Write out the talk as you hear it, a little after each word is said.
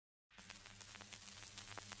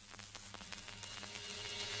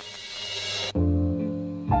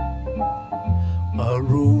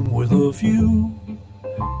room with a view,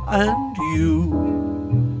 and you,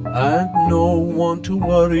 and no one to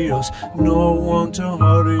worry us, no one to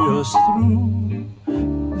hurry us through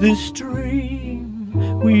this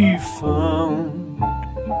dream we found.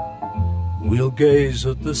 We'll gaze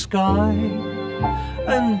at the sky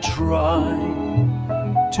and try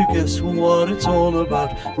to guess what it's all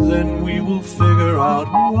about. Then we will figure out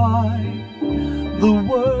why the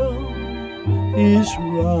world is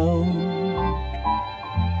round.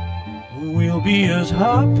 We'll be as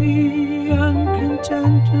happy and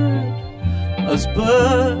contented as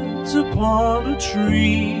birds upon a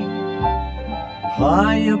tree,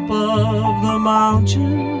 high above the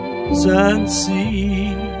mountains and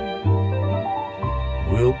sea.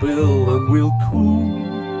 We'll build and we'll coo,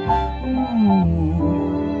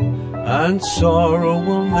 and sorrow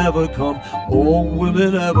will never come, or will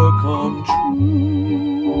it ever come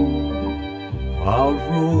true? Our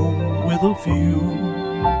room with a view.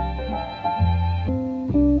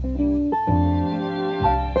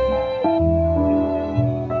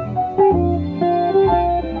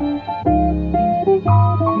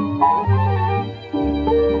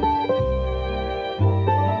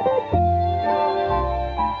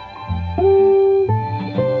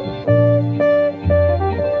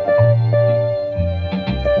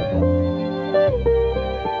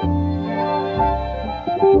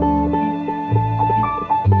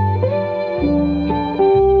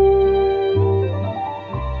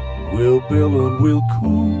 We'll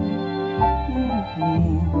coo,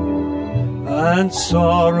 and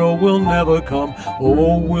sorrow will never come,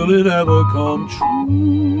 or will it ever come true?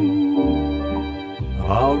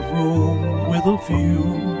 Our room with a view.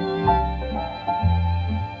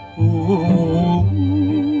 Ooh,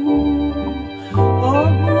 our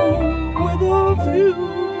room with a view.